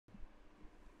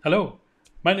Hello,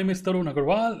 my name is Tarun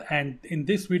Agarwal, and in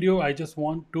this video, I just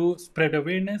want to spread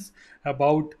awareness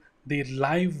about the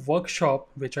live workshop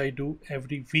which I do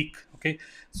every week. Okay,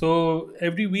 so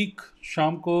every week,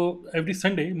 every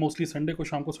Sunday, mostly Sunday को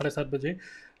शाम को 7:30 बजे,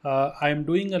 I am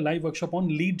doing a live workshop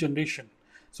on lead generation.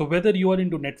 So whether you are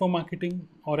into network marketing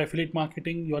or affiliate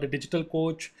marketing, you are a digital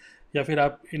coach, या फिर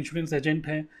आप insurance agent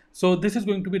हैं, so this is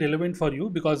going to be relevant for you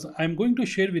because I am going to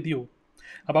share with you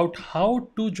about how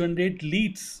to generate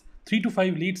leads, 3 to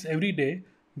 5 leads every day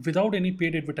without any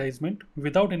paid advertisement,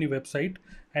 without any website,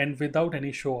 and without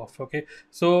any show off. Okay,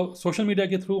 so social media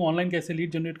के through online कैसे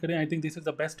lead generate करें, I think this is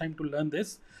the best time to learn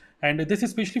this. And this is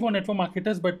especially for network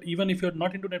marketers, but even if you're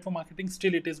not into network marketing,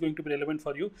 still it is going to be relevant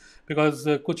for you because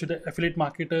कुछ affiliate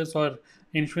marketers और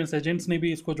insurance agents ने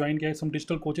भी इसको join किया है. Some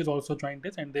digital coaches also joined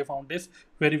this and they found this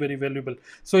very valuable.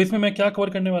 So इसमें मैं क्या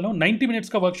cover करने वाला हूँ, 90 minutes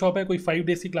का workshop है, कोई 5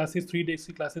 days की classes, 3 days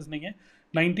की classes नहीं है.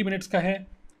 90 minutes का है,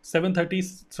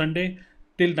 7:30 Sunday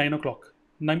till 9 o'clock.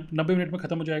 90 मिनट में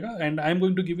ख़त्म हो जाएगा. And I am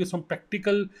going to give you some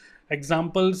practical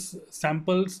examples,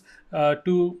 samples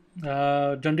to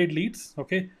generate Leeds,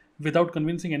 okay, without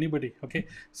convincing anybody. Okay,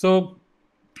 so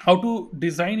how to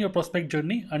design your prospect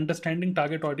journey, understanding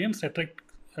target audience, attract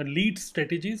lead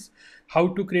strategies, how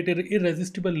to create an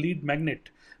irresistible lead magnet.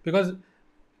 Because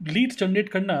leads generate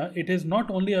karna, it is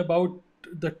not only about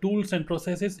the tools and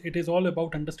processes, it is all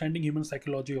about understanding human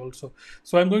psychology also.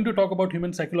 So I'm going to talk about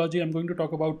human psychology. I'm going to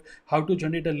talk about how to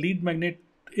generate a lead magnet,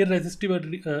 irresistible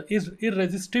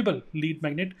lead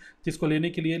magnet, जिसको लेने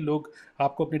के लिए लोग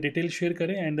आपको अपने detail share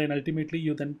करें and then ultimately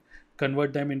you then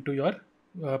convert them into your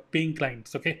paying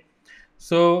clients. Okay,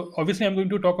 so obviously I'm going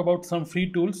to talk about some free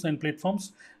tools and platforms.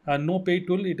 No paid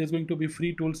tool, it is going to be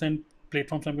free tools and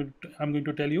platforms I'm going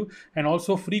to tell you, and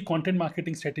also free content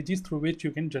marketing strategies through which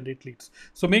you can generate leads.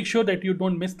 So make sure that you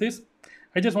don't miss this.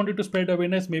 I just wanted to spread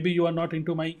awareness. Maybe you are not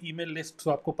into my email list,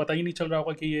 so आपको पता ही नहीं चल रहा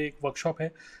होगा कि ये एक workshop है.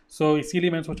 So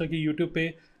इसीलिए मैंने सोचा कि YouTube पे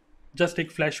जस्ट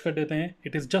एक फ्लैश कर देते हैं.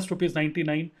 It is just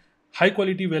 ₹99. High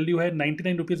quality value है.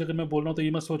 99 रुपीज़ अगर मैं बोल रहा हूँ तो ये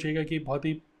मत सोचिएगा कि बहुत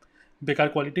ही बेकार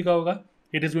क्वालिटी का होगा.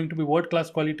 It is going to be world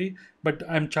class quality, but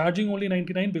I am charging only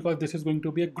 99 because this is going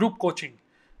to be a group coaching.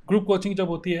 Group coaching जब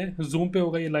होती है, जूम पे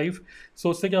होगा ये लाइव, सो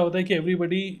उससे क्या होता है कि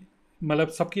एवरीबडी, मतलब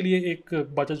सबके लिए एक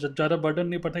ज़्यादा बर्डन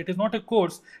नहीं पड़ता. It is not a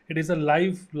course, it is a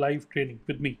live training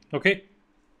with me. Okay,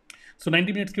 so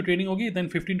 90 minutes की ट्रेनिंग होगी, then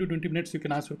 15 to 20 minutes you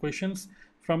can ask your questions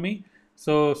from me.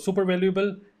 So super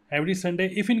valuable every Sunday.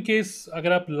 If in case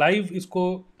अगर आप live इसको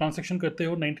transaction करते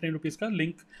हो, 99 rupees का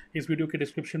link इस video के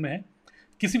डिस्क्रिप्शन में है.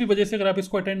 किसी भी वजह से अगर आप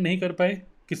इसको अटेंड नहीं कर पाए,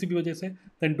 किसी भी वजह से,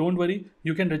 then don't worry,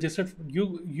 you can register,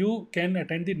 you can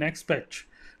attend the next batch,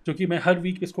 जो कि मैं हर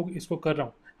वीक इसको कर रहा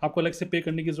हूँ. आपको अलग से पे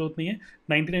करने की जरूरत नहीं है.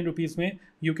 99 रुपीज़ में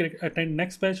you can attend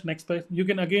next batch. You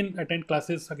can again attend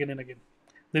classes again and again.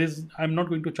 There is, I am not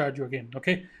going to charge you again.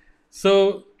 Okay, so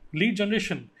lead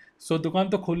generation. सो दुकान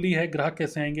तो खुल ली है, ग्राहक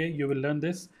कैसे आएंगे, you will learn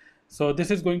this. So this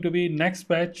is going to be next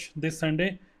batch this Sunday.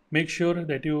 Make sure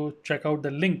that you check out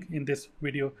the link in this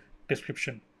video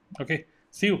description. Okay,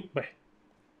 see you, bye.